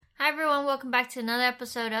everyone, welcome back to another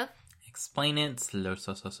episode of Explain It Slowly.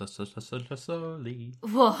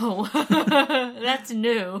 Whoa, that's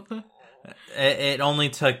new. It only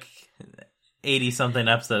took 80-something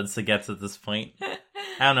episodes to get to this point. I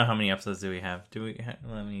don't know how many episodes do we have.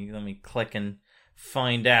 Let me click and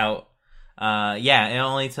find out. It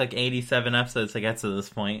only took 87 episodes to get to this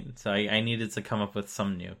point, so I needed to come up with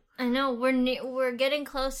some new. I know, we're getting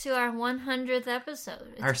close to our 100th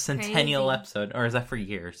episode. It's our centennial crazy. episode, or is that for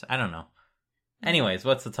years? I don't know. Anyways,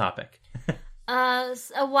 what's the topic? A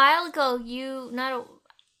while ago, I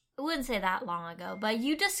wouldn't say that long ago, but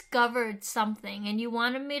you discovered something, and you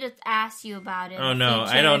wanted me to ask you about it. Oh no,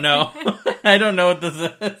 I don't know. I don't know what this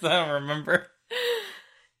is. I don't remember.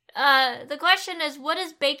 The question is, what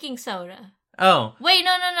is baking soda? Oh. Wait,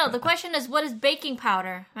 no. The question is, what is baking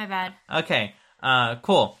powder? My bad. Okay.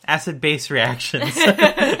 Cool. Acid-base reactions.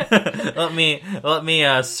 Let me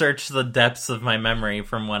search the depths of my memory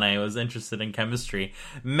from when I was interested in chemistry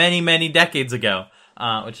many decades ago,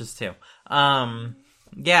 which is 2.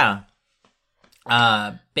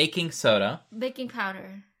 Baking soda. Baking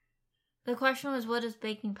powder. The question was, what is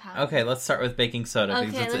baking powder? Okay, let's start with baking soda. Okay,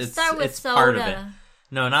 because let's start with it's soda. Part of it.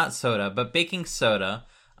 No, not soda, but baking soda.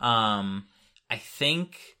 I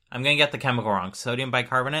think I'm gonna get the chemical wrong. Sodium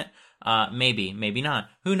bicarbonate. Maybe not.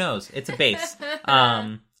 Who knows? It's a base.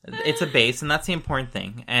 It's a base, and that's the important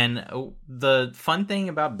thing. And the fun thing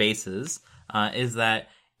about bases is that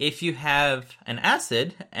if you have an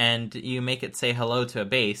acid and you make it say hello to a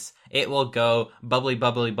base, it will go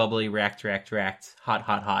bubbly, react,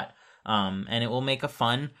 hot, and it will make a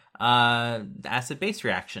fun acid-base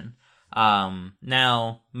reaction.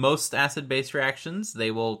 Now, most acid-base reactions, they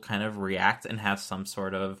will kind of react and have some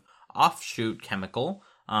sort of offshoot chemical.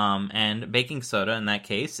 And baking soda, in that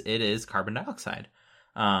case, it is carbon dioxide.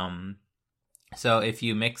 So if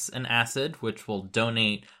you mix an acid, which will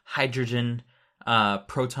donate hydrogen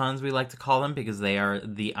protons, we like to call them, because they are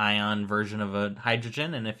the ion version of a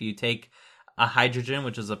hydrogen. And if you take a hydrogen,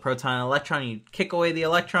 which is a proton and electron, you kick away the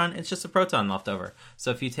electron, it's just a proton left over.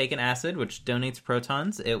 So if you take an acid, which donates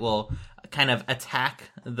protons, it will kind of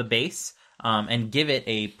attack the base and give it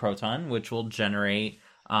a proton, which will generate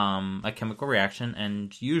a chemical reaction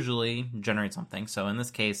and usually generate something. So in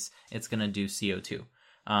this case, it's going to do CO2.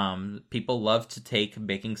 People love to take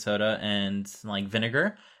baking soda and like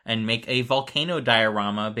vinegar and make a volcano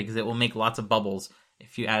diorama because it will make lots of bubbles.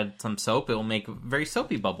 If you add some soap, it will make very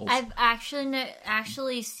soapy bubbles. I've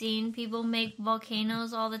actually seen people make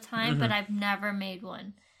volcanoes all the time, but I've never made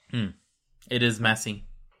one. It is messy.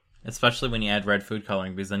 Especially when you add red food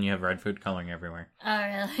coloring, because then you have red food coloring everywhere.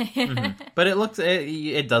 Oh, really? But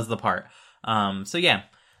it does the part.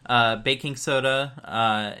 Baking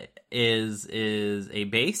soda is a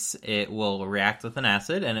base. It will react with an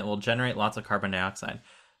acid, and it will generate lots of carbon dioxide.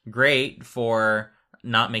 Great for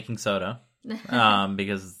not making soda,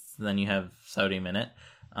 because then you have sodium in it.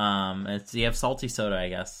 You have salty soda, I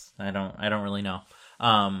guess. I don't really know.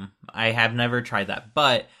 I have never tried that,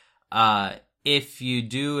 but if you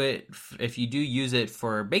do use it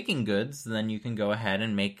for baking goods, then you can go ahead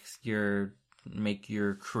and make your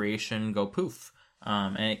creation go poof.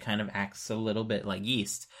 And it kind of acts a little bit like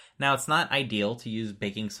yeast. Now, it's not ideal to use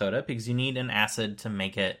baking soda because you need an acid to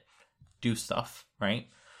make it do stuff, right?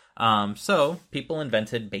 So people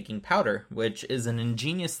invented baking powder, which is an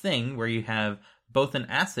ingenious thing where you have both an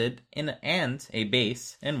acid and a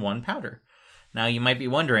base in one powder. Now, you might be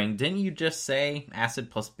wondering, didn't you just say acid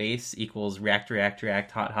plus base equals react,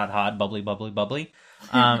 hot, bubbly?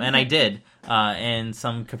 And I did, in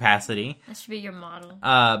some capacity. That should be your model.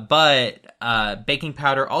 But baking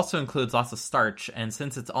powder also includes lots of starch, and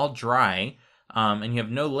since it's all dry, and you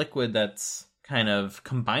have no liquid that's kind of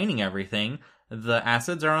combining everything, the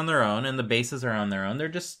acids are on their own, and the bases are on their own. They're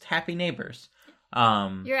just happy neighbors.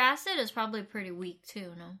 Your acid is probably pretty weak,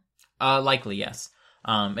 too, no? Likely, yes.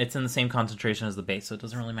 It's in the same concentration as the base, so it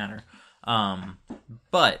doesn't really matter.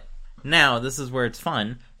 But now, this is where it's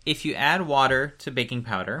fun. If you add water to baking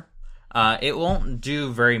powder, it won't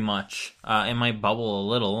do very much. It might bubble a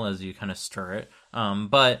little as you kind of stir it,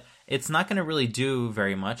 but it's not going to really do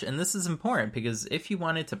very much. And this is important because if you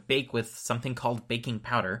wanted to bake with something called baking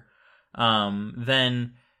powder,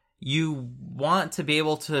 then you want to be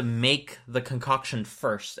able to make the concoction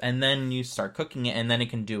first, and then you start cooking it, and then it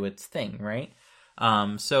can do its thing, right?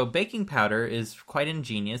 So baking powder is quite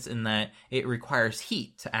ingenious in that it requires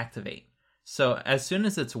heat to activate. So as soon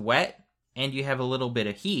as it's wet and you have a little bit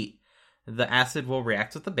of heat, the acid will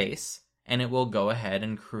react with the base and it will go ahead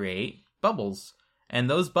and create bubbles. And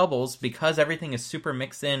those bubbles, because everything is super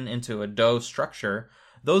mixed into a dough structure,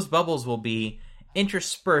 those bubbles will be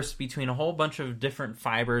interspersed between a whole bunch of different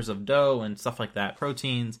fibers of dough and stuff like that,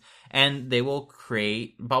 proteins, and they will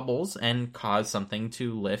create bubbles and cause something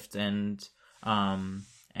to lift and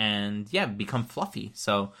become fluffy.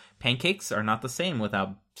 So pancakes are not the same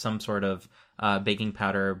without some sort of baking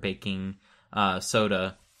powder, baking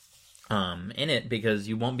soda in it, because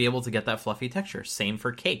you won't be able to get that fluffy texture. Same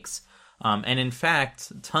for cakes. And in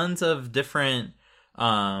fact, tons of different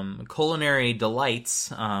culinary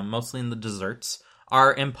delights, mostly in the desserts,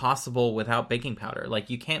 are impossible without baking powder. Like,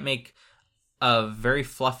 you can't make a very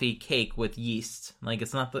fluffy cake with yeast. Like,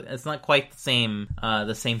 it's not quite the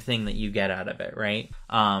same thing that you get out of it, right?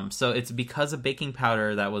 So it's because of baking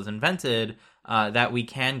powder that was invented that we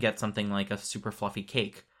can get something like a super fluffy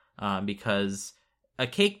cake, because a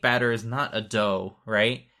cake batter is not a dough,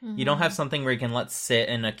 right? Mm-hmm. You don't have something where you can let sit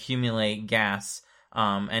and accumulate gas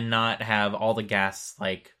and not have all the gas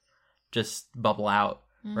like just bubble out,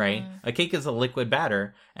 right? A cake is a liquid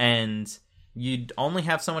batter, and you only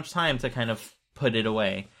have so much time to kind of put it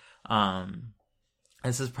away.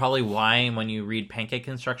 This is probably why when you read pancake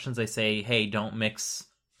instructions, they say, hey, don't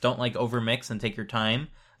like overmix and take your time.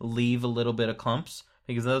 Leave a little bit of clumps,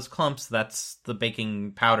 because those clumps, that's the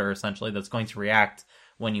baking powder essentially that's going to react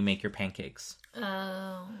when you make your pancakes.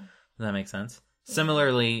 Oh. Does that make sense? Yeah.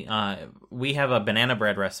 Similarly, we have a banana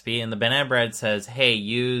bread recipe, and the banana bread says, hey,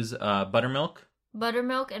 use buttermilk.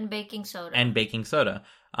 Buttermilk and baking soda.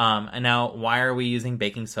 And now, why are we using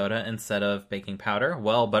baking soda instead of baking powder?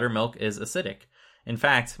 Well, buttermilk is acidic. In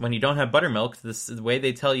fact, when you don't have buttermilk, the way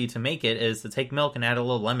they tell you to make it is to take milk and add a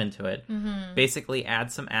little lemon to it. Mm-hmm. Basically,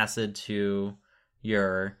 add some acid to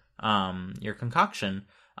your concoction,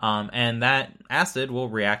 and that acid will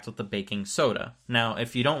react with the baking soda. Now,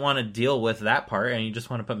 if you don't want to deal with that part and you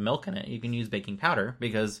just want to put milk in it, you can use baking powder,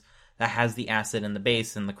 because that has the acid and the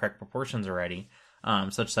base in the correct proportions already,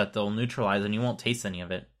 such that they'll neutralize and you won't taste any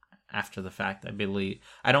of it after the fact, I believe.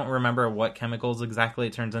 I don't remember what chemicals exactly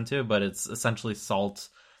it turns into, but it's essentially salt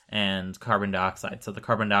and carbon dioxide. So the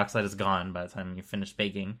carbon dioxide is gone by the time you finish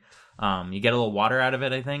baking. You get a little water out of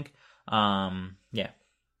it, I think. Yeah.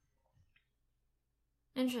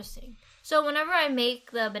 Interesting. So whenever I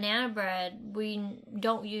make the banana bread, we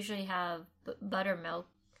don't usually have buttermilk.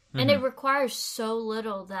 And it requires so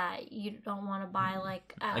little that you don't want to buy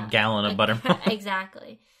like a gallon of buttermilk.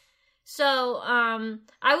 Exactly. So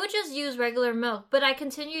I would just use regular milk, but I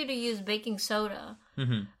continue to use baking soda.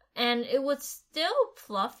 Mm-hmm. And it was still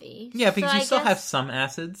fluffy. Yeah, because you still have some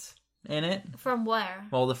acids in it. From where?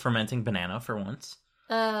 Well, the fermenting banana, for once.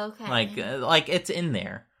 Oh, okay. Like it's in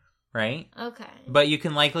there, right? Okay. But you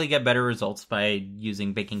can likely get better results by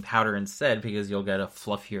using baking powder instead, because you'll get a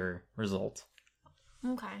fluffier result.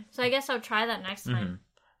 Okay, so I guess I'll try that next time. Mm-hmm.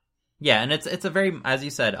 Yeah, and it's a very, as you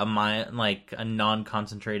said, a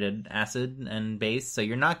non-concentrated acid and base, so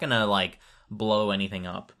you're not gonna like blow anything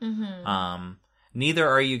up. Mm-hmm. Neither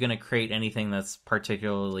are you gonna create anything that's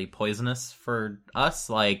particularly poisonous for us.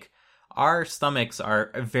 Like, our stomachs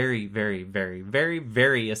are very, very, very, very,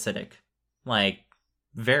 very acidic. Like,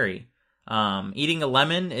 very. Eating a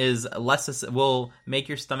lemon will make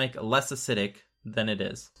your stomach less acidic than it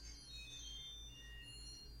is.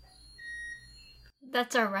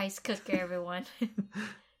 That's our rice cooker, everyone.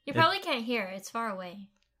 You probably can't hear it. It's far away.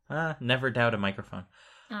 Never doubt a microphone.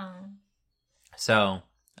 Oh. So,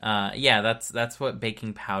 yeah, that's what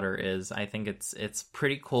baking powder is. I think it's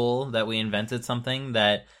pretty cool that we invented something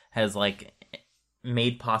that has like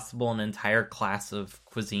made possible an entire class of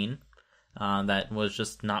cuisine that was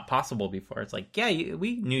just not possible before. It's like, yeah,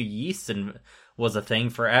 we knew yeast was a thing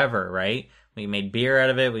forever, right? We made beer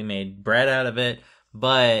out of it. We made bread out of it,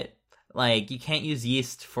 but like, you can't use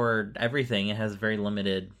yeast for everything. It has very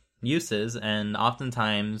limited uses, and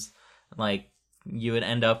oftentimes, like, you would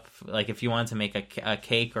end up, like, if you wanted to make a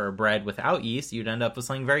cake or a bread without yeast, you'd end up with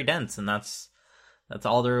something very dense, and that's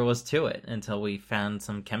all there was to it until we found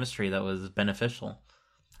some chemistry that was beneficial.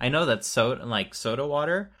 I know that soda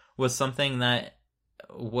water was something that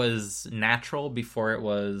was natural before it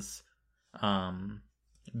was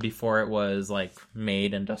like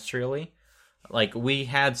made industrially. Like, we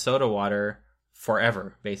had soda water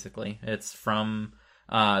forever, basically. It's from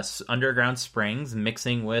underground springs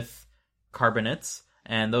mixing with carbonates,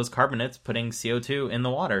 and those carbonates putting CO2 in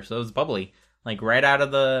the water, so it was bubbly, like right out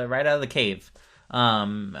of the cave.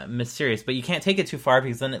 Mysterious, but you can't take it too far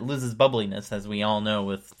because then it loses bubbliness, as we all know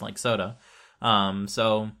with like soda.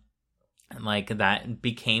 So like that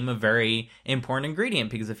became a very important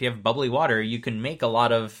ingredient, because if you have bubbly water, you can make a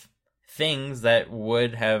lot of things that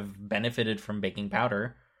would have benefited from baking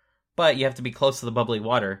powder, but you have to be close to the bubbly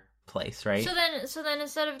water place, right? So then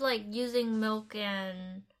instead of like using milk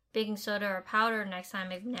and baking soda or powder next time I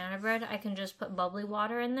make banana bread, I can just put bubbly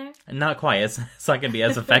water in there. Not quite. It's not going to be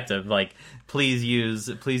as effective. Like, please use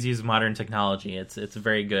modern technology. It's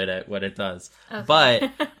very good at what it does. Okay.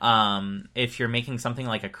 But if you're making something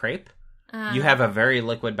like a crepe, you have a very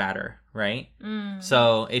liquid batter, right?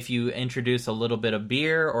 So if you introduce a little bit of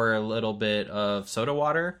beer or a little bit of soda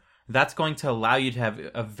water, that's going to allow you to have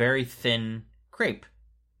a very thin crepe.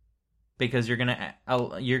 Because you're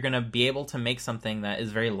gonna be able to make something that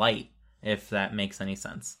is very light, if that makes any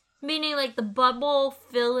sense. Meaning, like, the bubble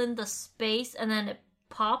fill in the space, and then it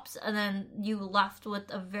pops, and then you left with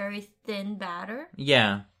a very thin batter.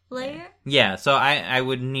 Yeah. Layer. Yeah. So I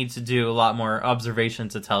would need to do a lot more observation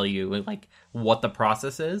to tell you like what the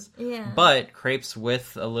process is. Yeah. But crepes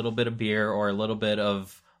with a little bit of beer or a little bit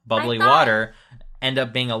of bubbly water end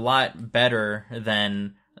up being a lot better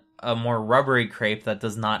than a more rubbery crepe that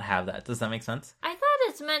does not have that. Does that make sense? I thought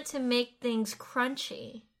it's meant to make things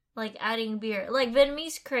crunchy, like adding beer. Like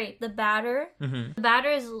Vietnamese crepe, the batter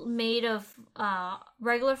is made of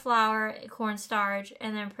regular flour, cornstarch,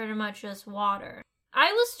 and then pretty much just water.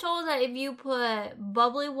 I was told that if you put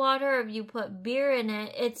bubbly water, or if you put beer in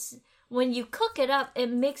it, it's when you cook it up, it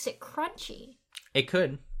makes it crunchy. It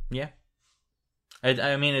could, yeah.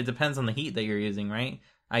 I mean, it depends on the heat that you're using, right?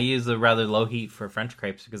 I use a rather low heat for French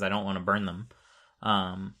crepes because I don't want to burn them.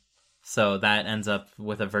 So that ends up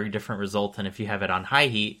with a very different result than if you have it on high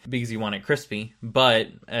heat because you want it crispy. But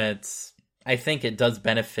I think it does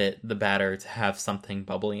benefit the batter to have something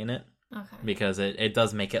bubbly in it. Okay. Because it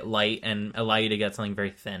does make it light and allow you to get something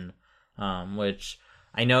very thin. Which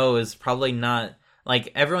I know is probably not...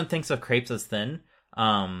 Like, everyone thinks of crepes as thin.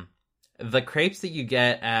 The crepes that you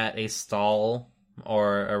get at a stall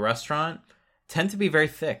or a restaurant tend to be very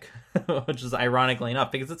thick, which is ironically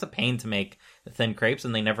enough because it's a pain to make thin crepes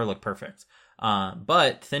and they never look perfect.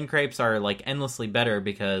 But thin crepes are like endlessly better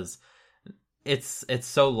because it's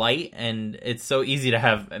so light and it's so easy to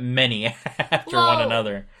have many after one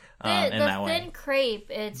another. The thin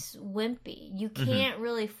crepe, it's wimpy. You can't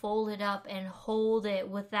really fold it up and hold it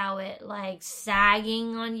without it like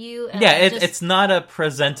sagging on you. Yeah, it's not a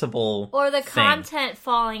presentable or the content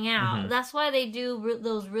falling out. That's why they do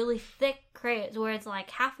those really thick crepes where it's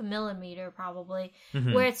like 0.5 millimeter probably,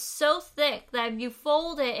 where it's so thick that if you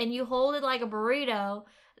fold it and you hold it like a burrito,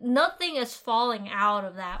 nothing is falling out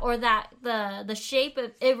of that, or that the shape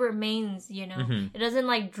of it remains. It doesn't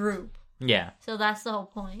like droop. Yeah. So that's the whole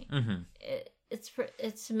point. It's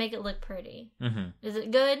to make it look pretty. Is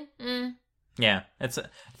it good? Yeah.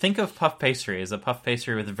 Think of puff pastry as a puff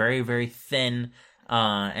pastry with very, very thin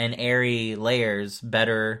and airy layers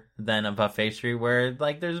better than a puff pastry where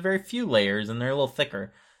like there's very few layers and they're a little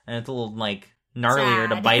thicker and it's a little like gnarlier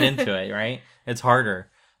to bite into it, right? It's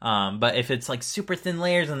harder. But if it's like super thin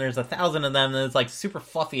layers and there's 1,000 of them, then it's like super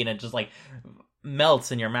fluffy and it just like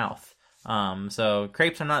melts in your mouth. So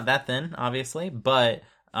crepes are not that thin, obviously, but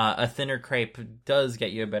a thinner crepe does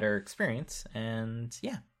get you a better experience, and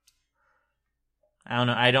yeah. I don't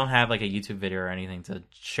know, I don't have like a YouTube video or anything to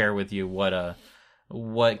share with you what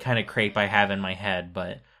kind of crepe I have in my head,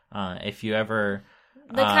 but if you ever...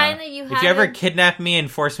 The kind that you have. If you ever kidnap me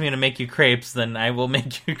and force me to make you crepes, then I will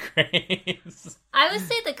make you crepes. I would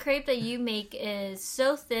say the crepe that you make is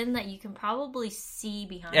so thin that you can probably see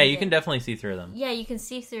behind it. Yeah, you can definitely see through them. Yeah, you can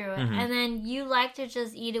see through it. And then you like to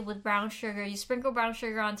just eat it with brown sugar. You sprinkle brown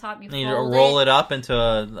sugar on top, you roll it up into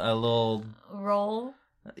a little... Roll?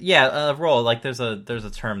 Yeah, a roll. Like, there's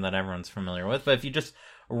a term that everyone's familiar with, but if you just...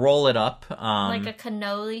 roll it up like a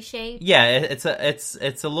cannoli shape. Yeah, it's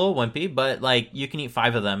a little wimpy, but like you can eat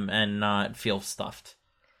 5 of them and not feel stuffed.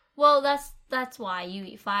 Well, that's why you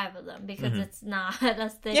eat 5 of them, because it's not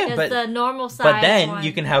as thick as the normal size. But then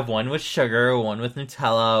you can have one with sugar, one with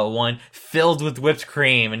Nutella, one filled with whipped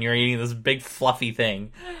cream, and you're eating this big fluffy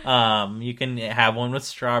thing. You can have one with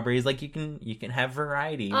strawberries. Like you can have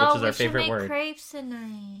variety, which is our favorite word. Crepes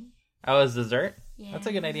tonight. Oh, as dessert? Yeah, that's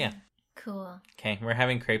a good idea. Cool. Okay, we're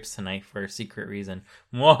having crepes tonight for a secret reason.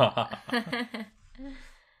 I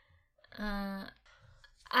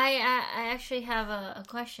actually have a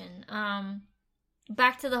question.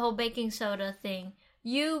 Back to the whole baking soda thing.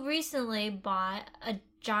 You recently bought a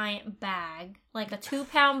giant bag, like a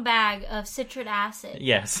 2-pound bag of citric acid.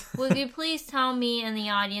 Yes. Would you please tell me and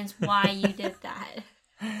the audience why you did that?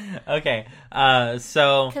 Okay,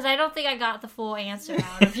 so... Because I don't think I got the full answer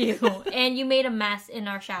out of you. And you made a mess in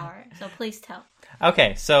our shower, so please tell.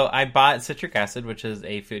 Okay, so I bought citric acid, which is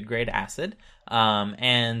a food-grade acid.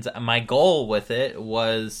 And my goal with it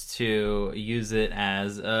was to use it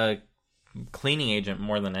as a cleaning agent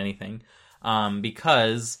more than anything.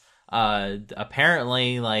 Because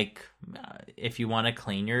Apparently, like, if you want to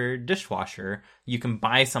clean your dishwasher, you can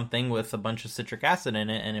buy something with a bunch of citric acid in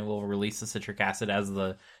it, and it will release the citric acid as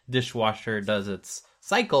the dishwasher does its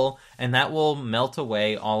cycle, and that will melt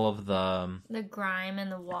away all of the grime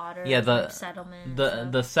and the water, the settlement,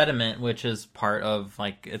 the sediment, which is part of,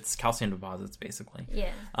 like, it's calcium deposits basically.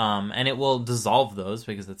 Yeah. And it will dissolve those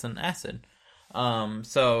because it's an acid.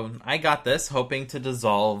 So I got this hoping to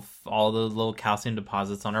dissolve all the little calcium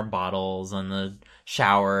deposits on our bottles and the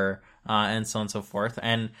shower, and so on and so forth.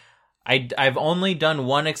 And I've only done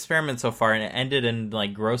one experiment so far, and it ended in,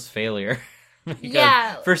 like, gross failure.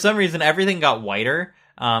 Yeah. For some reason, everything got whiter.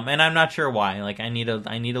 And I'm not sure why. Like, I need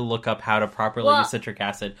to look up how to properly use citric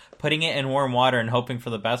acid. Putting it in warm water and hoping for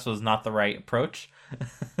the best was not the right approach.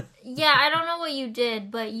 Yeah, I don't know what you did,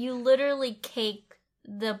 but you literally caked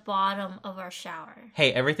the bottom of our shower.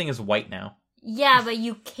 Hey, everything is white now. Yeah, but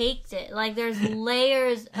you caked it. Like, there's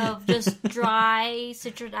layers of just dry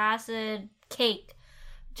citric acid cake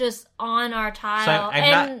just on our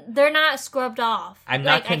tile, they're not scrubbed off. I'm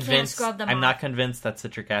not convinced. I can't scrub them off. Not convinced that's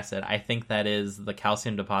citric acid. I think that is the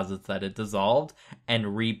calcium deposits that it dissolved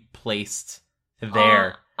and replaced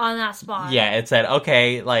there on that spot. Yeah, it said,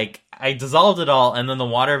 okay, like, I dissolved it all, and then the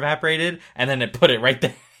water evaporated, and then it put it right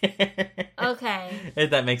there. Okay.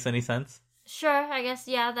 If that makes any sense. Sure, I guess,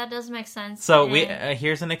 yeah, that does make sense. So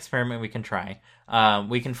here's an experiment we can try.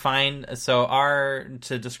 We can find,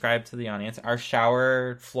 to describe to the audience, our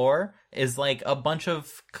shower floor is like a bunch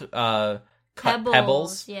of cut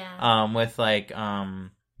pebbles yeah. with, like,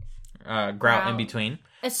 grout in between.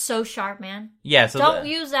 It's so sharp, man. Yeah, so don't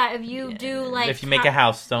use that if you do, like, if you make a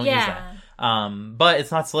house, don't use that. But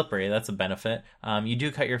it's not slippery. That's a benefit. You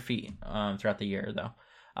do cut your feet throughout the year, though.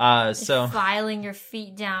 Filing your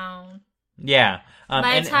feet down. Yeah.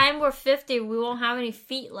 By the time we're 50, we won't have any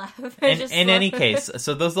feet left. In any case,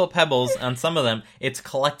 so those little pebbles, on some of them, it's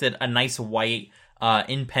collected a nice white,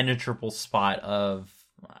 impenetrable spot of,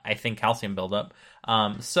 I think, calcium buildup.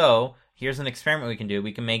 So here's an experiment we can do.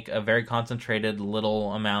 We can make a very concentrated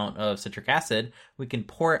little amount of citric acid. We can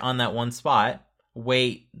pour it on that one spot,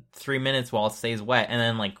 wait 3 minutes while it stays wet, and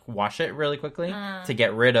then, like, wash it really quickly to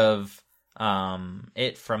get rid of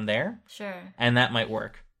it from there. Sure. And that might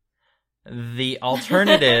work. The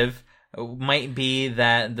alternative might be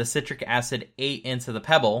that the citric acid ate into the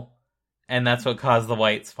pebble, and that's what caused the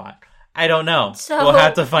white spot. I don't know. So, we'll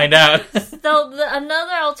have to find out. So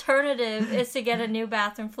another alternative is to get a new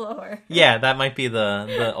bathroom floor. Yeah, that might be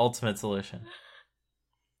the ultimate solution.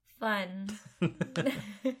 Fun.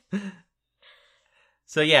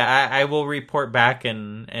 So yeah, I will report back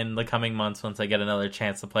in the coming months once I get another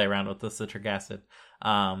chance to play around with the citric acid.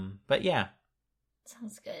 But yeah.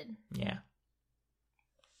 Sounds good. Yeah.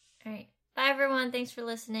 All right. Bye, everyone. Thanks for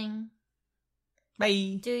listening.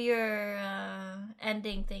 Bye. Do your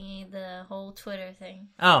ending thingy, the whole Twitter thing.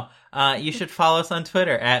 Oh, you should follow us on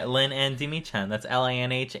Twitter at LinAndDimichan. That's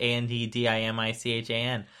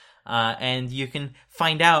LANHANDDIMICHAN. And you can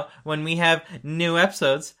find out when we have new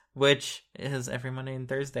episodes, which is every Monday and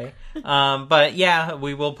Thursday. But yeah,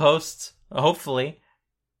 we will post, hopefully.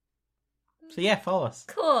 So yeah, follow us.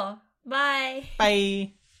 Cool. Bye.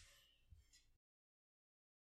 Bye.